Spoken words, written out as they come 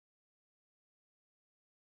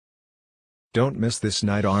Don't miss this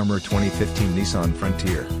Night Armor 2015 Nissan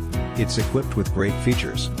Frontier. It's equipped with great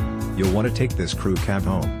features. You'll want to take this crew cab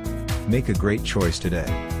home. Make a great choice today.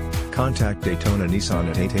 Contact Daytona Nissan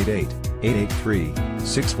at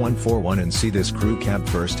 888-883-6141 and see this crew cab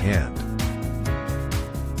firsthand.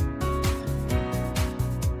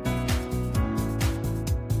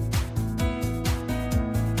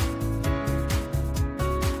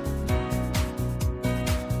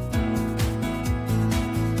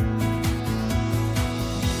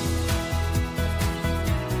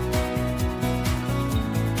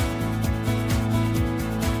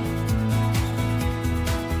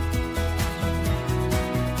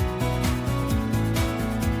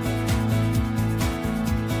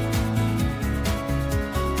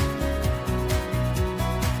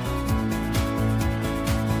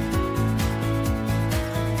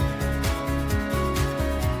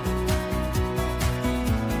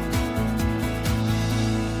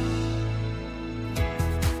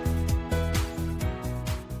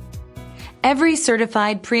 Every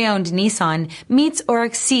certified pre-owned Nissan meets or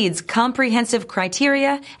exceeds comprehensive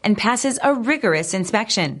criteria and passes a rigorous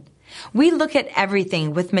inspection. We look at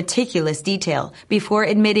everything with meticulous detail before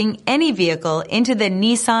admitting any vehicle into the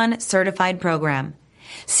Nissan Certified program.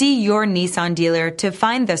 See your Nissan dealer to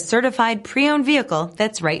find the certified pre-owned vehicle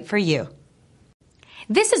that's right for you.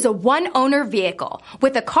 This is a one-owner vehicle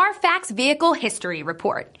with a CARFAX Vehicle History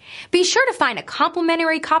Report. Be sure to find a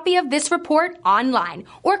complimentary copy of this report online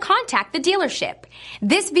or contact the dealership.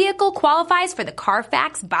 This vehicle qualifies for the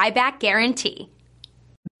CARFAX Buyback Guarantee.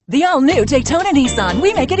 The all-new Daytona Nissan.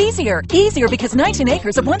 We make it easier. Easier because 19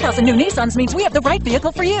 acres of 1,000 new Nissans means we have the right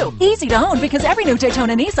vehicle for you. Easy to own because every new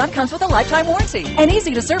Daytona Nissan comes with a lifetime warranty. And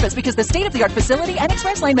easy to service because the state-of-the-art facility and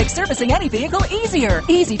express lane makes servicing any vehicle easier.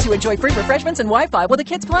 Easy to enjoy free refreshments and Wi-Fi while the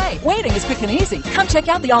kids play. Waiting is quick and easy. Come check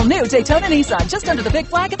out the all-new Daytona Nissan just under the big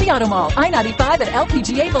flag at the Automall. I-95 at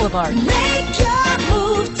LPGA Boulevard. Make your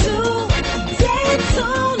move to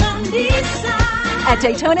Daytona Nissan. At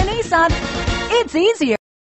Daytona Nissan, it's easier.